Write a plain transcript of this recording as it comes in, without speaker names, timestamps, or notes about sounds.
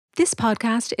This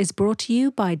podcast is brought to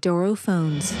you by Doro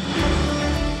Phones.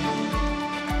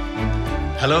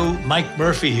 Hello, Mike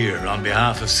Murphy here on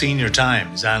behalf of Senior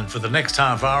Times, and for the next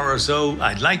half hour or so,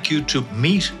 I'd like you to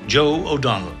meet Joe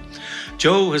O'Donnell.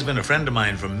 Joe has been a friend of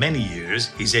mine for many years.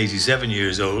 He's 87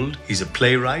 years old. He's a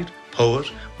playwright,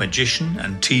 poet, magician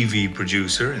and TV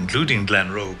producer, including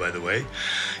Glenroe, by the way.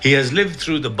 He has lived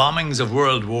through the bombings of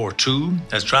World War II,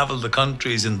 has travelled the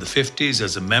countries in the 50s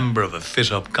as a member of a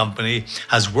fit-up company,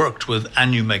 has worked with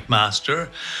Anu McMaster.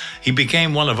 He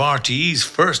became one of RTE's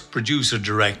first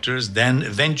producer-directors, then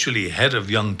eventually head of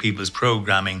young people's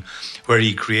programming, where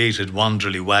he created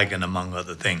Wanderly Wagon, among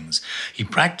other things. He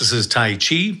practices Tai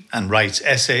Chi and writes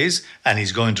essays, and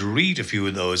he's going to read a few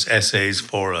of those essays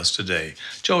for us today.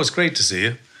 Joe, it's great to see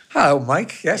you. Hello,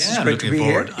 Mike. Yes, it's great to be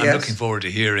here. I'm looking forward to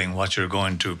hearing what you're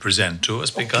going to present to us,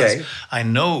 because I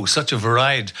know such a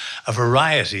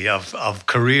variety of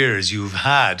careers you've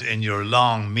had in your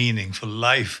long, meaningful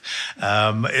life.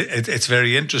 It's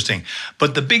very interesting.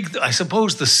 But I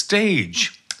suppose the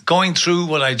stage, going through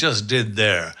what I just did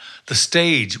there, the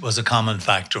stage was a common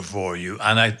factor for you,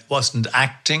 and I wasn't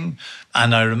acting.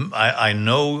 And I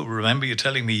remember you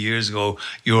telling me years ago,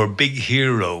 your big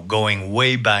hero going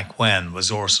way back when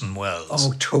was Orson Welles.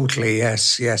 Oh, totally,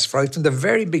 yes. Right from the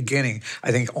very beginning,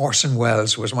 I think Orson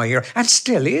Welles was my hero, and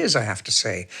still is, I have to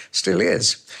say, still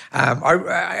is.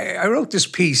 I wrote this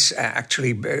piece,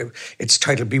 actually, it's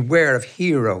titled Beware of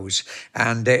Heroes,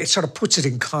 and it sort of puts it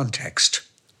in context.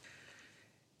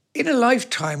 In a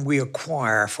lifetime, we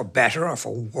acquire, for better or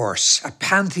for worse, a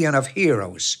pantheon of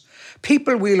heroes,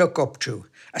 people we look up to,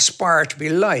 aspire to be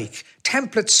like,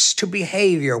 templates to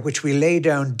behaviour which we lay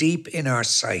down deep in our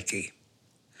psyche.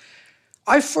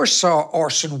 I first saw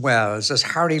Orson Welles as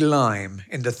Harry Lime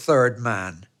in The Third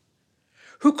Man.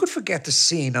 Who could forget the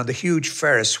scene on the huge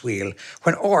Ferris wheel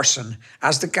when Orson,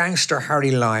 as the gangster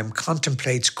Harry Lime,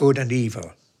 contemplates good and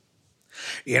evil?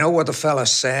 You know what the fella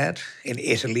said? In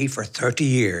Italy for 30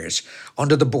 years,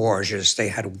 under the Borgias, they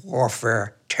had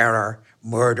warfare, terror,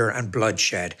 murder and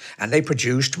bloodshed, and they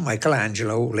produced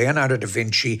Michelangelo, Leonardo da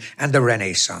Vinci and the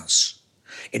Renaissance.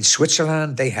 In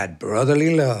Switzerland, they had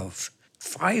brotherly love,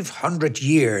 500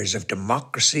 years of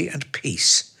democracy and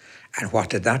peace. And what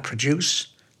did that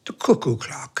produce? The cuckoo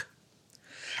clock.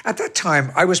 At that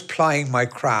time, I was plying my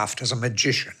craft as a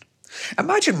magician.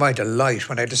 Imagine my delight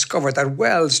when I discovered that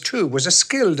Welles, too, was a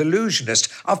skilled illusionist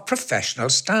of professional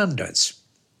standards.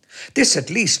 This, at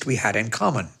least, we had in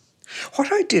common.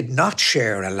 What I did not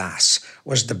share, alas,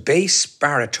 was the bass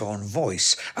baritone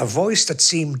voice, a voice that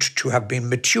seemed to have been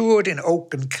matured in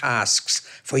oaken casks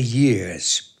for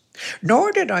years.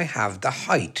 Nor did I have the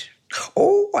height.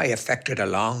 Oh, I affected a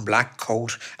long black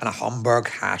coat and a Homburg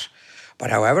hat,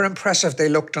 but however impressive they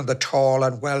looked on the tall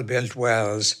and well-built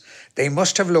Welles, they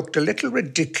must have looked a little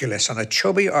ridiculous on a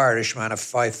chubby Irishman of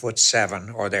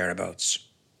 5'7" or thereabouts.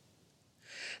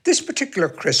 This particular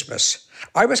Christmas,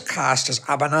 I was cast as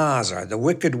Abanazar, the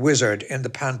wicked wizard in the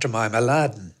pantomime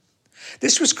Aladdin.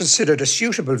 This was considered a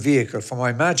suitable vehicle for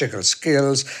my magical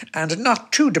skills and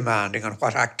not too demanding on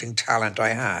what acting talent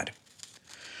I had.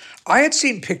 I had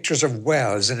seen pictures of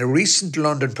Welles in a recent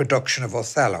London production of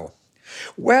Othello.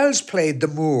 Welles played the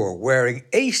Moor wearing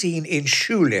 18-inch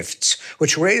shoe lifts,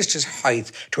 which raised his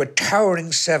height to a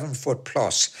towering 7 foot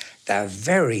plus. The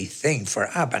very thing for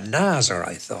Abanazar,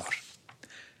 I thought.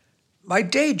 My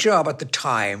day job at the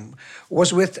time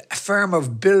was with a firm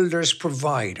of builders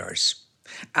providers,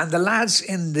 and the lads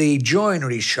in the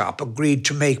joinery shop agreed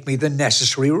to make me the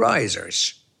necessary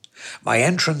risers. My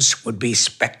entrance would be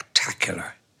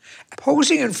spectacular.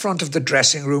 Posing in front of the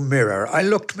dressing room mirror, I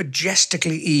looked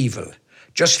majestically evil,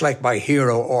 just like my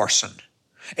hero Orson.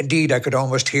 Indeed, I could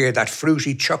almost hear that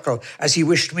fruity chuckle as he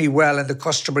wished me well in the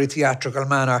customary theatrical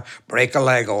manner, "Break a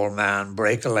leg, old man,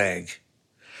 break a leg,"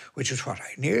 which is what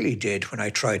I nearly did when I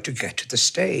tried to get to the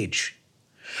stage.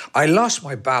 I lost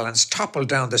my balance, toppled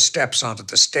down the steps onto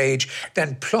the stage,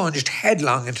 then plunged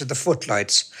headlong into the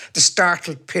footlights. The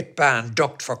startled pit band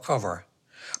ducked for cover.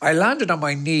 I landed on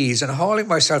my knees and, hauling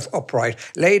myself upright,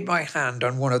 laid my hand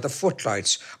on one of the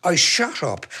footlights. I shot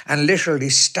up and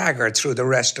literally staggered through the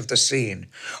rest of the scene.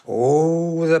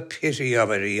 Oh, the pity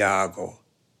of it, Iago.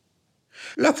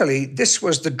 Luckily, this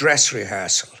was the dress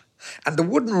rehearsal, and the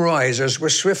wooden risers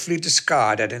were swiftly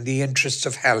discarded in the interests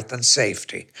of health and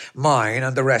safety, mine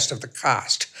and the rest of the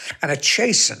cast, and a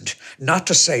chastened, not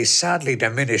to say sadly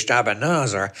diminished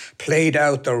Abanazar played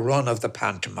out the run of the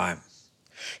pantomime.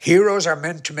 Heroes are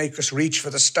meant to make us reach for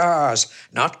the stars,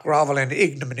 not grovel in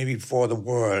ignominy before the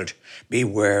world. Be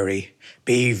wary,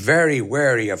 be very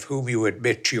wary of whom you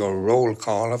admit to your roll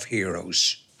call of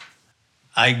heroes.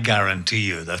 I guarantee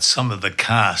you that some of the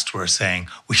cast were saying,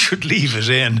 we should leave it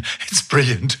in. It's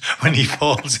brilliant when he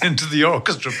falls into the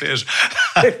orchestra pit.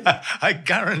 I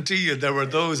guarantee you there were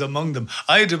those among them.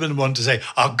 I'd have been one to say,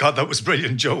 oh God, that was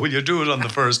brilliant, Joe. Will you do it on the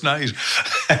first night?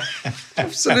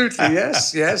 Absolutely,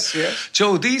 yes.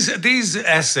 Joe, these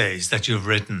essays that you've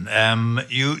written,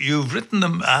 you've written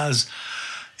them as...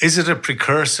 Is it a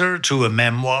precursor to a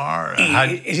memoir?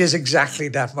 It is exactly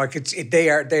that, Mike. They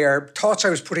are thoughts I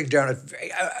was putting down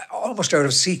almost out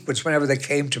of sequence whenever they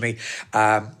came to me.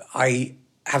 I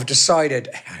had decided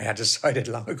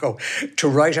long ago to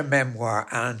write a memoir,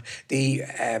 and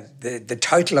the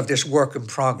title of this work in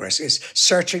progress is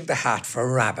Searching the Hat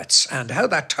for Rabbits. And how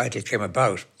that title came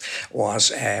about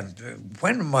was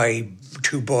when my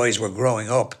two boys were growing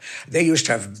up, they used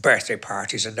to have birthday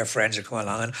parties and their friends would come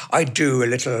along, and I'd do a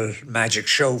little magic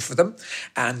show for them,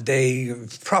 and the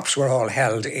props were all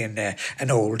held in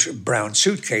an old brown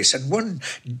suitcase. And one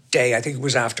day, I think it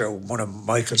was after one of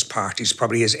Michael's parties,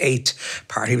 probably his 8th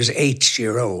party, he was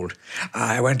 8-year-old,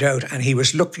 I went out and he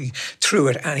was looking through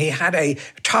it, and he had a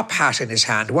top hat in his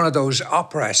hand, one of those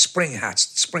opera spring hats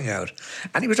that spring out,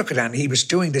 and he was looking at it and he was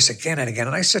doing this again and again,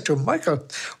 and I said to him, Michael,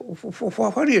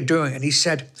 what are you doing? And he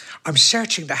said, I'm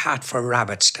searching the hat for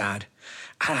rabbits, Dad.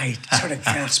 And I sort of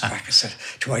glanced back and said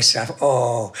to myself,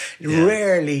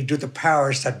 rarely do the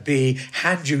powers that be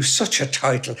hand you such a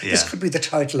title. Yeah. This could be the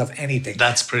title of anything.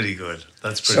 That's pretty good.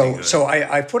 Good. So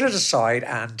I put it aside,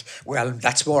 and, well,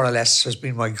 that's more or less has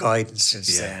been my guidance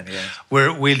since then. Yeah.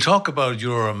 We'll talk about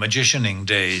your magicianing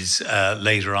days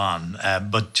later on,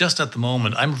 but just at the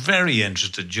moment, I'm very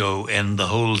interested, Joe, in the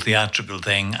whole theatrical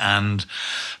thing, and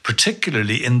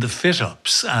particularly in the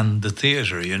fit-ups and the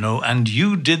theatre, you know, and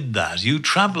you did that. You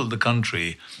travelled the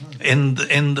country in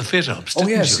the fit-ups, didn't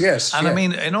you? Yes. And I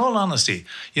mean, in all honesty,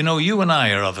 you know, you and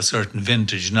I are of a certain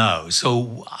vintage now,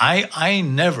 so I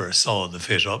never saw the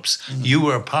fit-ups. You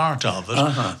were part of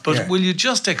it. Will you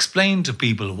just explain to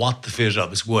people what the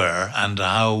fit-ups were and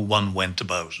how one went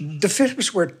about? The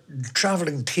fit-ups were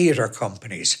travelling theatre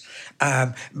companies,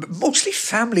 mostly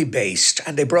family-based,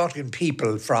 and they brought in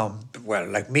people from, well,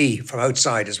 like me, from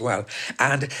outside as well.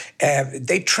 And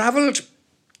they travelled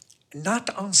not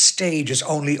on stages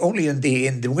only in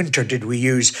the winter did we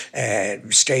use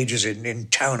stages in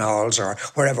town halls or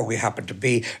wherever we happened to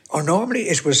be. Or normally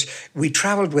we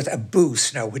travelled with a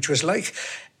booth now, which was like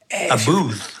a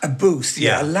booth. A booth,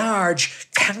 yeah, a large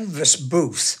canvas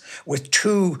booth with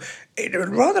two,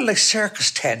 rather like circus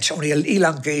tents, only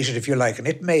elongated, if you like, and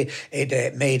it made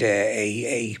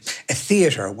a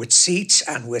theatre with seats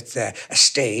and with a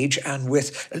stage and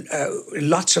with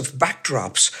lots of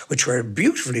backdrops, which were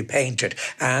beautifully painted,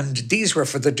 and these were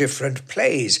for the different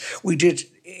plays. We did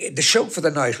the show for the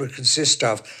night would consist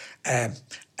of a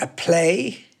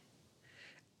play,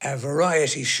 a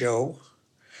variety show,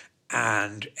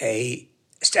 and a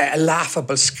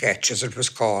laughable sketch, as it was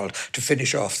called, to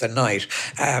finish off the night.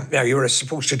 Now, you were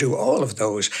supposed to do all of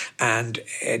those, and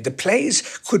the plays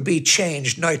could be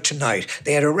changed night to night.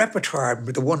 They had a repertoire,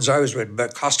 the ones I was with,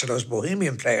 Costello's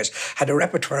Bohemian Players, had a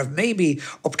repertoire of maybe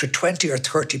up to 20 or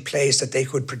 30 plays that they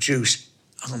could produce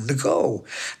on the go.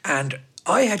 And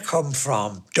I had come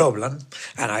from Dublin,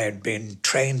 and I had been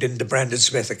trained in the Brendan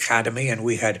Smith Academy, and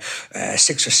we had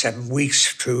 6 or 7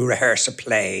 weeks to rehearse a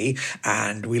play,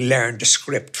 and we learned the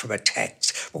script from a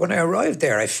text. But when I arrived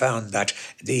there, I found that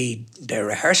the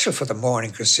rehearsal for the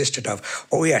morning consisted of,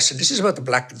 oh yes, and this is about the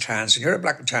Black and Tans, and you're a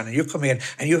Black and Tan, and you come in,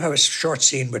 and you have a short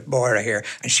scene with Moira here,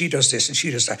 and she does this, and she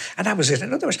does that, and that was it.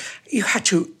 In other words, you had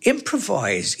to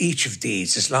improvise each of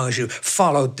these as long as you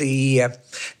followed the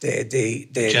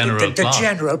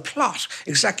general plot.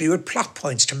 Exactly. You had plot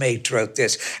points to make throughout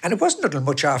this. And it wasn't until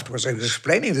much afterwards I was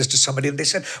explaining this to somebody, and they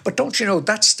said, but don't you know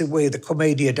that's the way the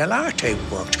Commedia dell'arte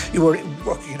worked? You were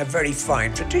working in a very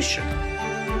fine tradition.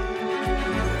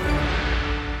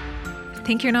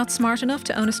 Think you're not smart enough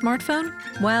to own a smartphone?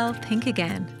 Well, think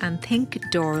again and think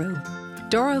Doro.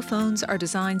 Doro phones are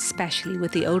designed specially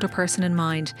with the older person in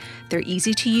mind. They're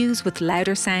easy to use with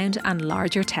louder sound and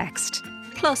larger text.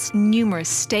 Plus numerous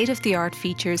state-of-the-art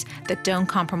features that don't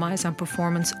compromise on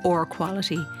performance or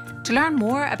quality. To learn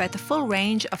more about the full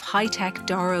range of high-tech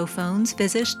Doro phones,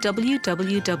 visit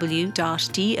www.doro.com.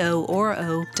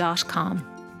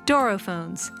 Doro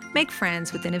phones. Make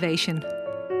friends with innovation.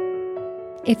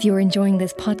 If you're enjoying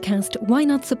this podcast, why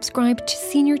not subscribe to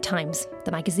Senior Times, the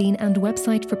magazine and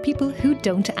website for people who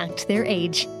don't act their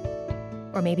age?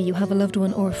 Or maybe you have a loved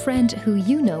one or a friend who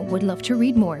you know would love to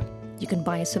read more. You can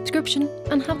buy a subscription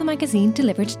and have the magazine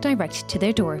delivered direct to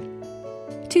their door.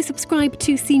 To subscribe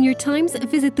to Senior Times,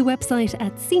 visit the website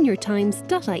at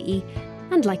seniortimes.ie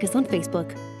and like us on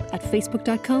Facebook. at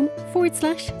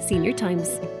facebook.com/Senior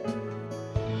Times.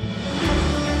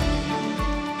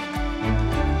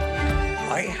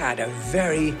 I had a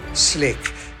very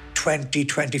slick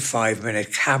 20-25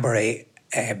 minute cabaret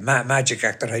magic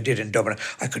act that I did in Dublin.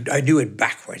 I knew it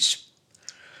backwards.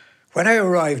 When I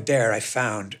arrived there, I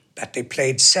found that they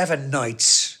played 7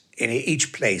 nights in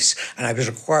each place, and I was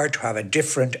required to have a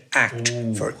different act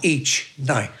for each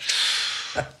night.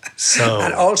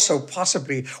 And also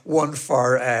possibly one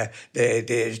for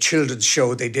the children's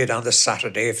show they did on the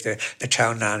Saturday if the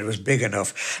town land was big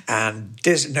enough. And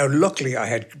now luckily I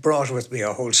had brought with me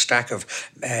a whole stack of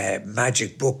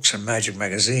magic books and magic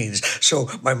magazines. So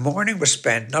my morning was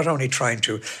spent not only trying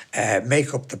to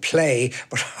make up the play,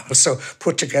 but also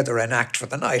put together an act for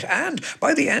the night. And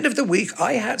by the end of the week,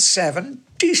 I had 7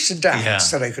 decent acts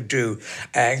that I could do,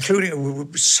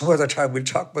 including some other time we'll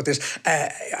talk about this.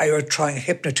 I was trying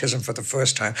hypnotism for the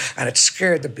first time, and it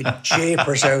scared the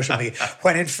bejeepers out of me,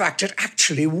 when in fact it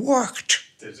actually worked.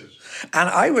 Did it? And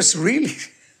I was really...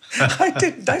 I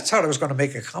thought I was going to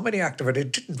make a comedy act of it.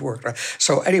 It didn't work.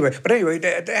 So anyway,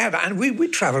 and we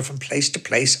travelled from place to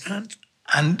place,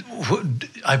 And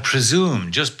I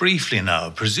presume, just briefly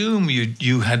now,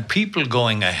 you had people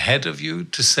going ahead of you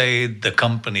to say the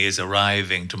company is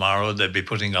arriving tomorrow, they'd be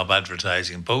putting up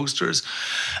advertising posters,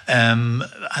 and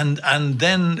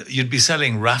then you'd be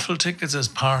selling raffle tickets as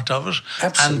part of it.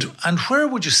 Absolutely. And where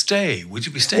would you stay? Would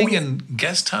you be staying in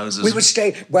guest houses? We would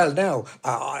stay, well now,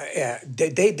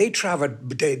 they travelled,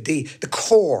 the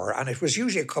core, and it was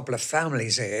usually a couple of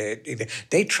families,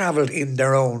 they travelled in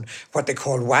their own, what they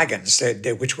call wagons,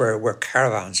 which were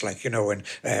caravans, like, and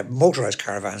motorised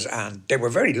caravans, and they were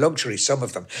very luxury, some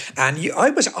of them. And I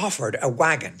was offered a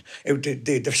wagon.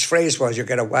 The phrase was, you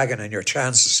get a wagon and your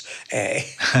chances.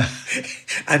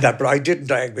 But I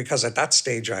didn't, because at that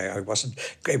stage I wasn't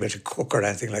able to cook or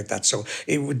anything like that. So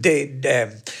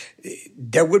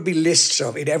there would be lists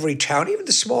of in every town, even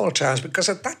the small towns, because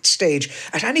at that stage,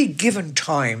 at any given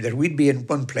time that we'd be in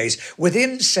one place,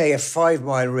 within, say, a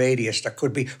 5-mile radius, there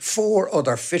could be 4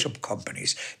 other fit-up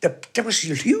companies. There was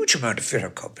a huge amount of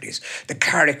fit-up companies. The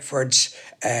Carrickfords,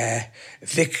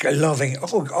 Vic Loving,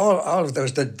 all of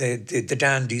those, the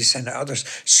Dandies and others,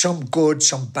 some good,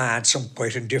 some bad, some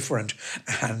quite indifferent.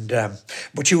 And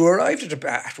but you arrived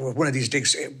at one of these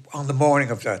digs on the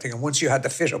morning of that thing, and once you had the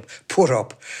fit-up put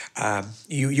up,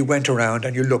 you went around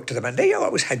and you looked at them, and they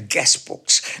always had guest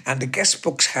books, and the guest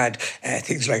books had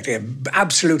things like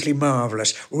absolutely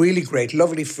marvellous, really great,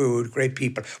 lovely food, great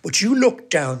people. But you looked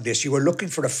down this, you were looking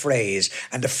for a phrase,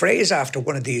 and the phrase after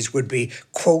one of these would be,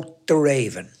 quote the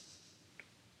Raven.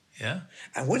 Yeah.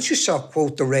 And once you saw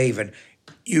quote the Raven,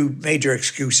 you made your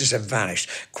excuses and vanished.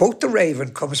 Quote the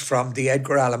Raven comes from the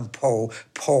Edgar Allan Poe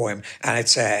poem, and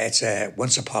it's a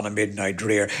Once Upon a Midnight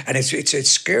Drear, and it's a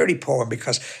scary poem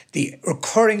because the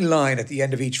recurring line at the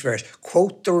end of each verse,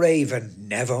 quote the Raven,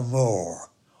 nevermore.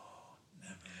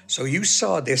 So you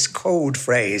saw this code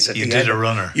phrase at the end. You did a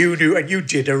runner. You knew, and you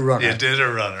did a runner. You did a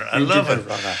runner. I love it.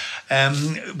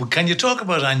 Can you talk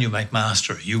about Anya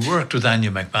McMaster? You worked with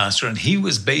Anya McMaster, and he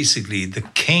was basically the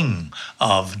king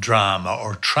of drama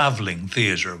or travelling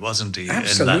theatre, wasn't he?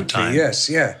 Absolutely, in that time? Yes,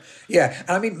 yeah. And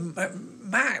I mean,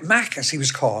 Mac, as he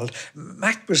was called,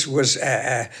 Mac was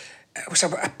a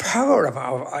power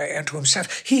unto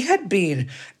himself. He had been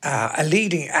a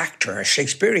leading actor, a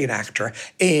Shakespearean actor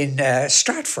in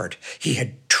Stratford. He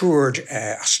had toured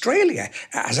Australia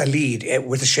as a lead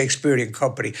with the Shakespearean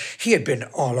company. He had been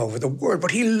all over the world,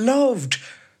 but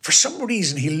for some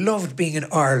reason, he loved being in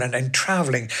Ireland and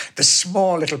travelling. The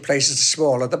small little places, the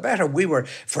smaller, the better. We were,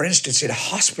 for instance, in a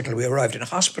hospital. We arrived in a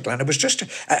hospital, and it was just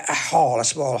a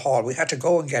small hall. We had to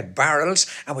go and get barrels,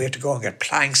 and we had to go and get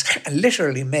planks, and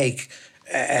literally make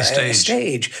a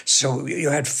stage. So you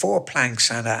had 4 planks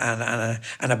and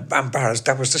barrels.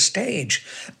 That was the stage.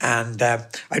 And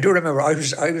I do remember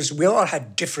we all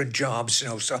had different jobs,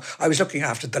 so I was looking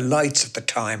after the lights at the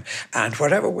time, and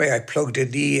whatever way I plugged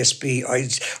in the ESB,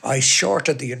 I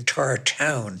shorted the entire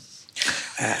town.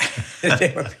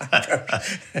 They were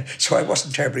blackouts. So I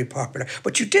wasn't terribly popular.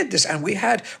 But you did this, and we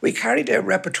carried a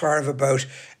repertoire of about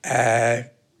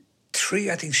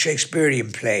 3, I think,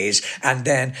 Shakespearean plays, and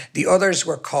then the others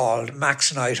were called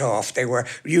Mac's Night Off. They were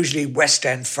usually West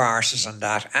End farces and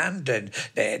that, and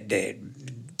the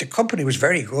company was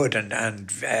very good and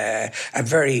a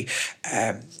very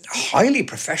highly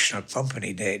professional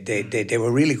company. They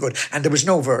were really good, and there was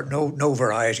no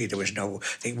variety. There was no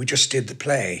thing. We just did the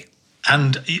play.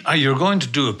 And you're going to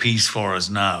do a piece for us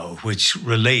now, which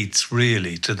relates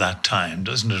really to that time,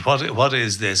 doesn't it? What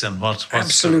is this, and what's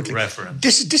Absolutely. the reference?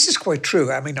 This is quite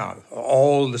true. I mean,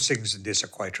 all the things in this are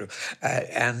quite true. I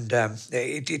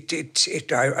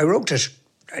wrote it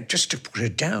just to put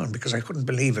it down because I couldn't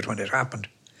believe it when it happened.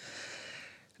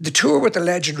 The tour with the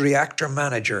legendary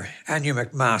actor-manager, Anya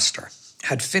McMaster,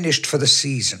 had finished for the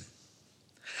season.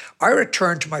 I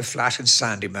returned to my flat in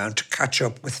Sandymount to catch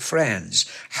up with friends,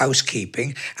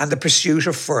 housekeeping, and the pursuit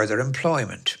of further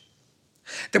employment.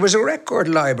 There was a record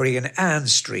library in Ann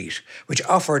Street which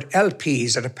offered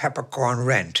LPs at a peppercorn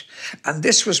rent, and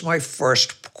this was my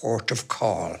first port of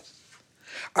call.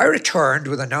 I returned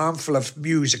with an armful of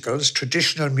musicals,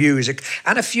 traditional music,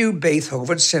 and a few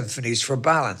Beethoven symphonies for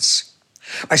balance.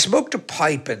 I smoked a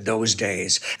pipe in those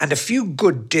days and a few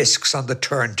good discs on the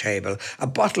turntable, a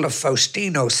bottle of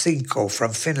Faustino Cinco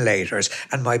from Finlaters,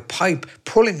 and my pipe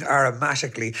pulling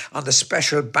aromatically on the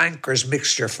special Banker's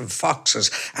mixture from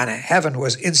Fox's, and heaven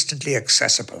was instantly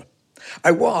accessible.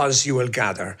 I was, you will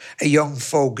gather, a young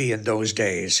fogey in those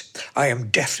days. I am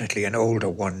definitely an older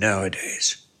one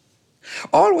nowadays.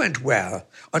 All went well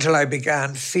until I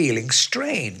began feeling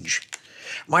strange.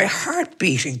 My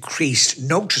heartbeat increased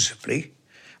noticeably.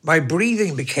 My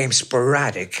breathing became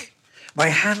sporadic. My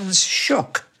hands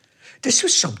shook. This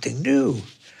was something new.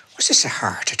 Was this a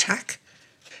heart attack?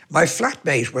 My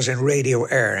flatmate was in Radio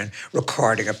Éireann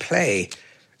recording a play.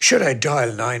 Should I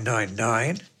dial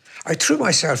 999? I threw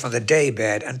myself on the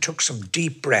daybed and took some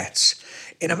deep breaths.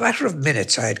 In a matter of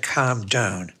minutes, I had calmed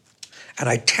down, and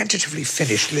I tentatively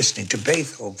finished listening to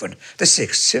Beethoven, the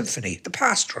Sixth Symphony, the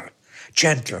Pastoral,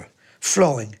 gentle,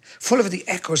 flowing, full of the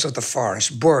echoes of the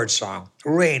forest, birdsong,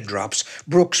 raindrops,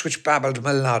 brooks which babbled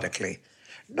melodically.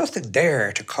 Nothing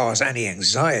there to cause any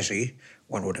anxiety,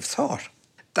 one would have thought.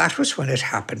 That was when it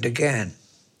happened again.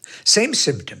 Same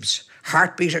symptoms,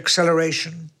 heartbeat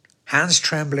acceleration, hands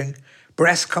trembling,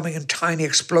 breath coming in tiny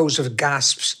explosive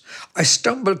gasps. I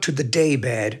stumbled to the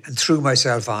daybed and threw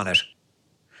myself on it.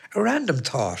 A random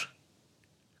thought.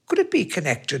 Could it be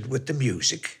connected with the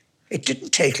music? It didn't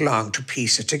take long to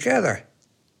piece it together.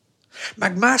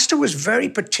 McMaster was very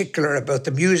particular about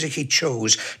the music he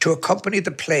chose to accompany the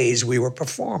plays we were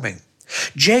performing.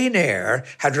 Jane Eyre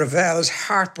had Ravel's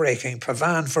heartbreaking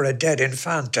Pavane for a Dead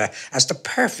Infanta as the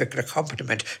perfect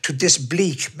accompaniment to this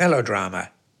bleak melodrama.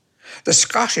 The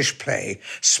Scottish play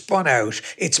spun out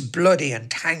its bloody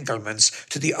entanglements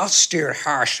to the austere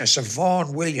harshness of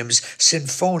Vaughan Williams'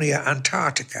 Sinfonia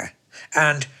Antarctica.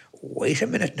 And, wait a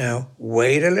minute now,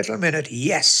 wait a little minute,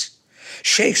 yes,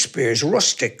 Shakespeare's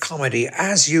rustic comedy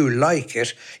As You Like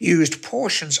It used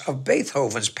portions of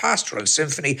Beethoven's Pastoral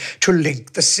Symphony to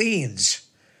link the scenes.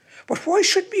 But why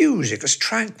should music as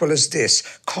tranquil as this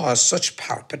cause such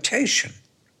palpitation?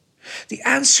 The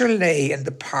answer lay in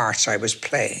the parts I was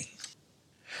playing.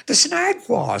 The snag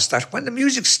was that when the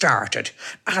music started,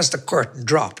 as the curtain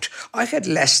dropped, I had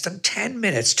less than 10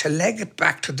 minutes to leg it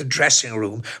back to the dressing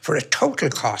room for a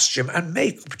total costume and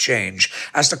makeup change,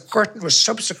 as the curtain was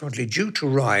subsequently due to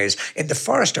rise in the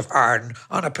Forest of Arden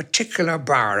on a particular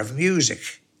bar of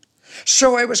music.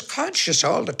 So I was conscious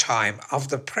all the time of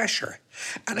the pressure,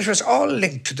 and it was all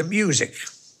linked to the music.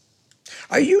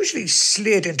 I usually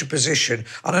slid into position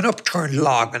on an upturned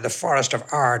log in the Forest of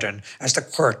Arden as the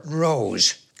curtain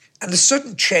rose, and the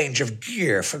sudden change of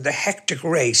gear from the hectic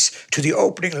race to the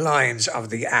opening lines of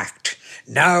the act.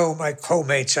 Now, my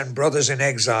co-mates and brothers in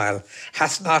exile,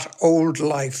 hath not old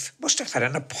life, must have had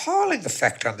an appalling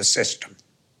effect on the system.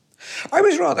 I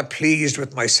was rather pleased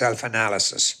with my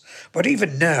self-analysis, but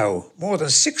even now, more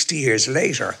than 60 years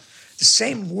later, the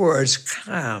same words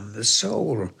calm the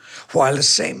soul, while the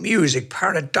same music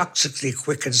paradoxically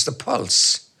quickens the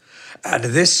pulse. And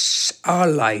this, our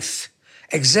life,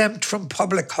 exempt from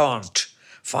public haunt,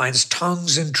 finds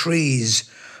tongues in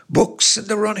trees, books in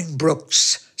the running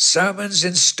brooks, sermons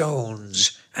in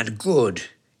stones, and good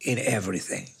in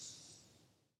everything.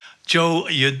 Joe,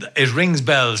 it rings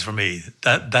bells for me,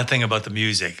 that thing about the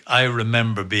music. I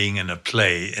remember being in a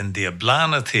play in the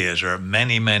Ablana Theatre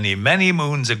many, many, many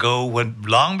moons ago,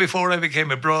 long before I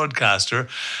became a broadcaster,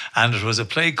 and it was a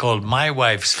play called My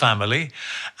Wife's Family,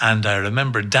 and I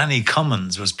remember Danny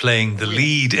Cummins was playing the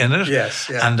lead in it. Yes,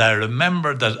 yeah. And I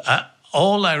remember that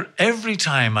every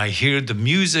time I hear the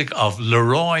music of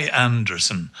Leroy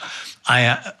Anderson,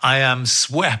 I am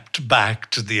swept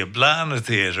back to the Ablana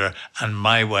Theatre and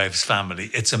My Wife's Family.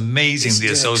 It's amazing,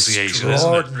 the association,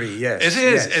 extraordinary, isn't it? yes. It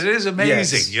is. Yes. It is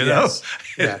amazing, you know.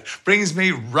 Yeah. It brings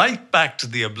me right back to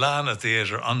the Ablana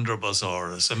Theatre under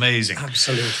Busaurus. Amazing.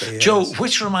 Absolutely, yes. Joe,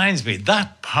 which reminds me,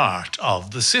 that part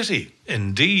of the city,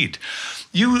 indeed.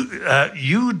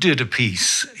 You did a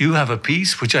piece. You have a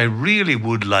piece which I really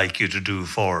would like you to do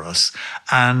for us,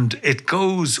 and it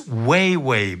goes way,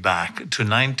 way back to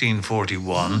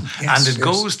 1941, and it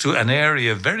goes to an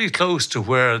area very close to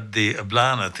where the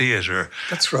Ablana Theatre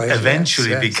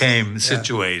eventually became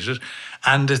situated,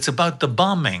 and it's about the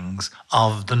bombings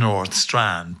of the North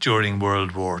Strand during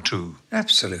World War II.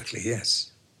 Absolutely,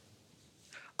 yes.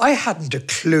 I hadn't a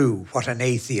clue what an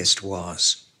atheist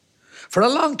was. For a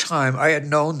long time, I had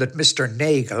known that Mr.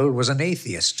 Nagel was an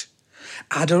atheist.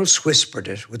 Adults whispered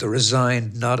it with a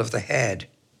resigned nod of the head.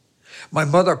 My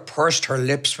mother pursed her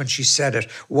lips when she said it,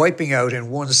 wiping out in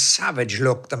one savage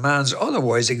look the man's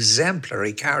otherwise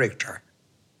exemplary character.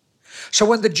 So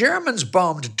when the Germans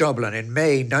bombed Dublin in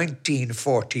May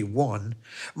 1941,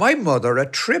 my mother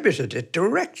attributed it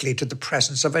directly to the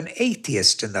presence of an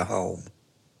atheist in the home.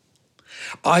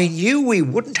 I knew we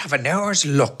wouldn't have an hour's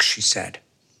luck, she said.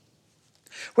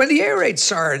 When the air raid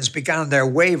sirens began their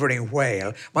wavering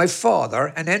wail, my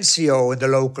father, an NCO in the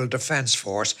local defence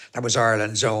force, that was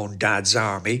Ireland's own Dad's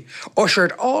army,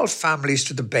 ushered all families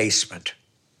to the basement.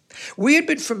 We had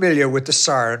been familiar with the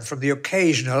siren from the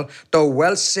occasional, though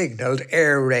well-signalled,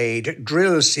 air raid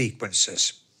drill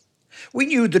sequences. We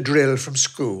knew the drill from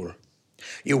school.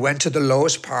 You went to the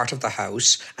lowest part of the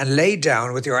house and lay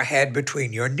down with your head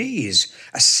between your knees,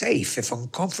 a safe if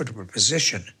uncomfortable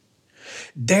position.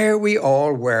 There we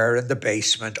all were in the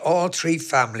basement, all three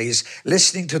families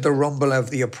listening to the rumble of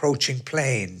the approaching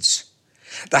planes.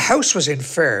 The house was in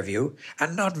Fairview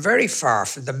and not very far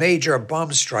from the major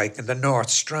bomb strike in the North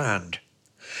Strand.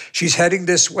 She's heading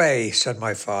this way, said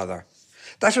my father.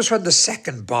 That was when the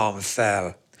second bomb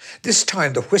fell. This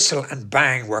time the whistle and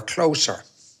bang were closer.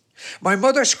 My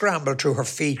mother scrambled to her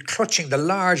feet, clutching the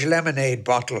large lemonade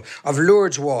bottle of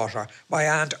Lourdes water my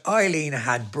Aunt Eileen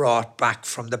had brought back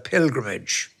from the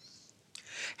pilgrimage.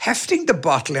 Hefting the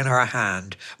bottle in her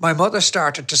hand, my mother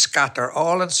started to scatter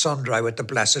all and sundry with the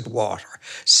blessed water.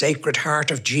 Sacred Heart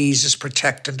of Jesus,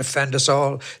 protect and defend us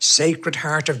all. Sacred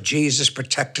Heart of Jesus,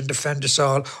 protect and defend us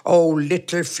all. Oh,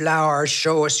 little flower,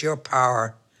 show us your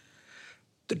power.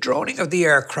 The droning of the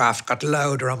aircraft got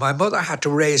louder and my mother had to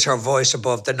raise her voice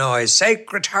above the noise.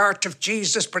 Sacred Heart of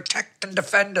Jesus, protect and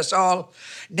defend us all.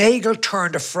 Nagel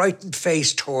turned a frightened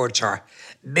face towards her.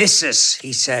 Missus,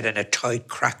 he said in a tight,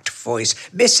 cracked voice,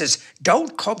 Missus,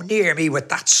 don't come near me with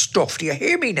that stuff. Do you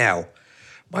hear me now?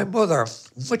 My mother,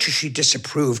 much as she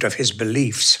disapproved of his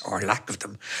beliefs, or lack of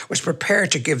them, was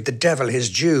prepared to give the devil his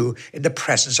due in the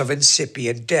presence of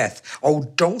incipient death. Oh,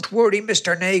 don't worry,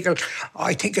 Mr. Nagel.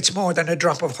 I think it's more than a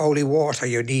drop of holy water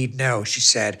you need now, she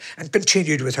said, and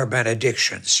continued with her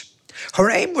benedictions.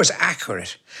 Her aim was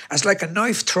accurate, as like a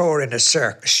knife thrower in a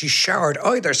circus, she showered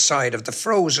either side of the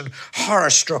frozen,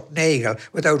 horror-struck Nagel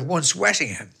without once wetting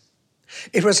him.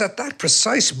 It was at that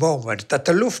precise moment that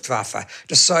the Luftwaffe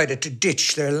decided to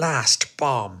ditch their last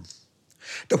bomb.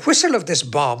 The whistle of this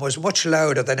bomb was much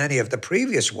louder than any of the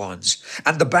previous ones,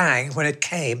 and the bang, when it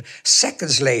came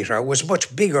seconds later, was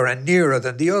much bigger and nearer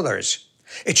than the others.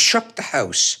 It shook the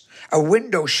house. A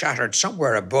window shattered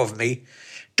somewhere above me.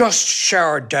 Dust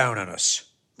showered down on us.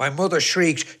 My mother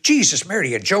shrieked, Jesus,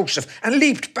 Mary and Joseph, and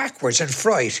leaped backwards in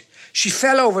fright. She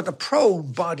fell over the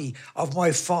prone body of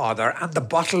my father, and the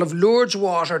bottle of Lourdes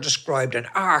water described an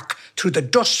arc through the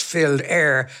dust-filled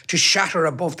air to shatter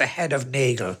above the head of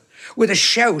Nagel. With a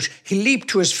shout, he leaped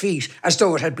to his feet as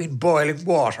though it had been boiling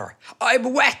water.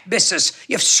 I'm wet, missus.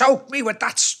 You've soaked me with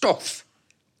that stuff.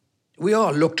 We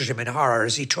all looked at him in horror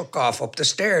as he took off up the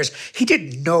stairs. He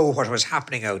didn't know what was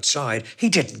happening outside. He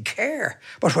didn't care.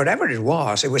 But whatever it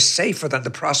was safer than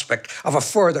the prospect of a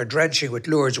further drenching with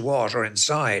Lourdes water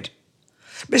inside.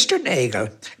 Mr. Nagel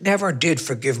never did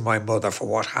forgive my mother for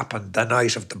what happened the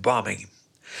night of the bombing.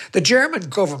 The German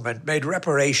government made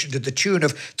reparation to the tune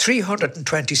of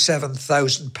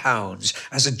 £327,000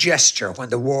 as a gesture when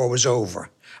the war was over.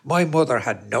 My mother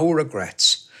had no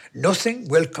regrets. Nothing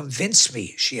will convince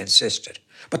me, she insisted.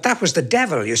 But that was the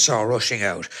devil you saw rushing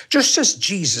out. Just as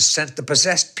Jesus sent the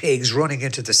possessed pigs running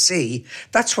into the sea,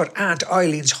 that's what Aunt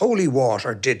Eileen's holy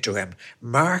water did to him.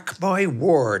 Mark my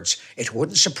words, it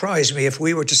wouldn't surprise me if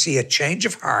we were to see a change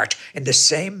of heart in the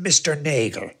same Mr.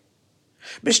 Nagel.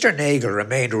 Mr. Nagel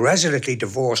remained resolutely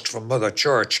divorced from Mother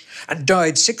Church and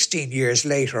died 16 years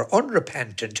later,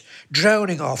 unrepentant,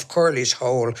 drowning off Curly's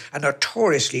Hole, a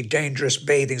notoriously dangerous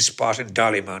bathing spot in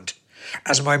Dollymount.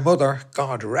 As my mother,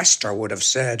 God rest her, would have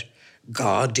said,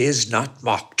 God is not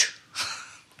mocked.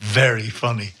 Very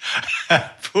funny.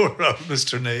 Poor old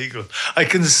Mr. Nagel. I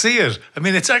can see it. I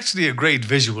mean, it's actually a great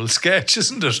visual sketch,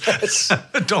 isn't it? Yes.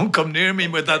 Don't come near me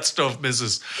with that stuff,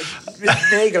 Mrs.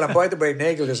 Nagel, and by the way,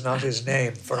 Nagel is not his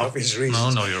name for obvious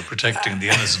reasons. No, you're protecting the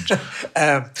innocent.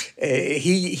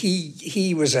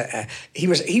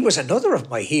 He was another of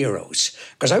my heroes,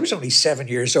 because I was only 7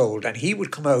 years old, and he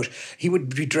would come out. He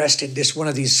would be dressed in one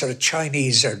of these sort of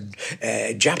Chinese or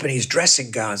Japanese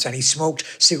dressing gowns, and he smoked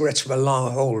cigarettes from a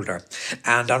long holder.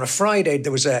 And on a Friday,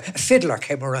 there was a fiddler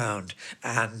came around,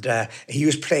 and he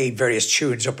was playing various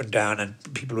tunes up and down, and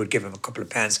people would give him a couple of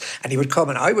pence, and he would come,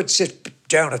 and I would sit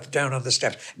down on the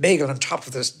steps, Nagel on top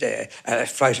of the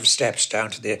flight of steps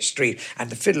down to the street, and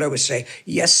the fiddler would say,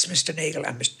 "Yes, Mr. Nagel,"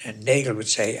 and Nagel would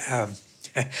say,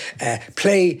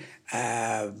 "Play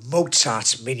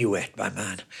Mozart's Minuet, my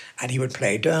man," and he would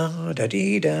play da da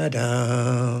dee da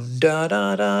da da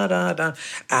da da da da,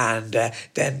 and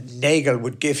then Nagel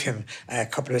would give him a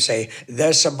couple of say,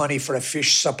 "There's some money for a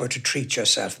fish supper to treat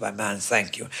yourself, my man,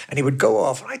 thank you," and he would go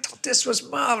off. And I thought this was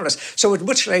marvelous. So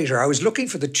much later, I was looking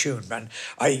for the tune, and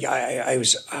I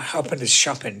was up in this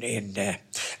shop in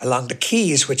along the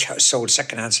quays, which sold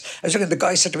secondhands. I was looking. The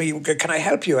guy said to me, "Can I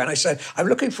help you?" And I said, "I'm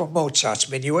looking for Mozart's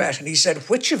Minuet," and he said,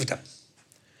 "Which of them?"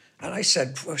 And I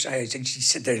said, he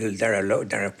said, there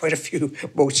are quite a few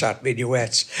Mozart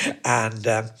minuets. And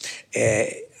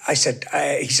I said,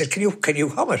 he said, can you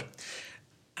hum it?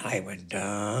 And I went,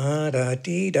 da, da,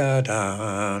 dee, da,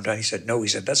 da. And he said, no, he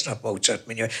said, that's not Mozart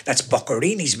minuet. That's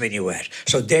Boccherini's minuet.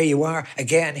 So there you are,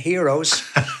 again, heroes.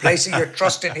 Placing your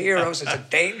trust in heroes is a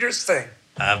dangerous thing.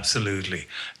 Absolutely.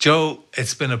 Joe,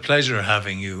 it's been a pleasure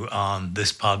having you on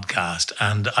this podcast.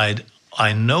 And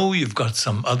I know you've got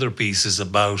some other pieces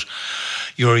about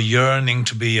your yearning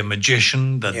to be a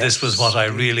magician, that Yes, this was what I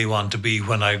really want to be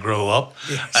when I grow up.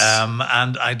 Yes.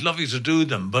 And I'd love you to do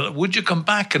them. But would you come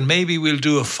back and maybe we'll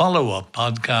do a follow-up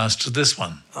podcast to this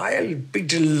one? I'll be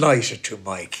delighted to,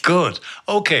 Mike. Good.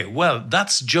 Okay, well,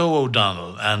 that's Joe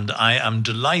O'Donnell, and I am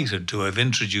delighted to have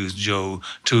introduced Joe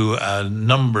to a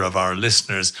number of our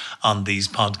listeners on these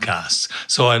podcasts.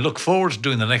 So I look forward to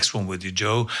doing the next one with you,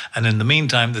 Joe. And in the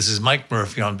meantime, this is Mike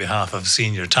Murphy on behalf of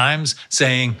Senior Times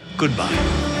saying goodbye.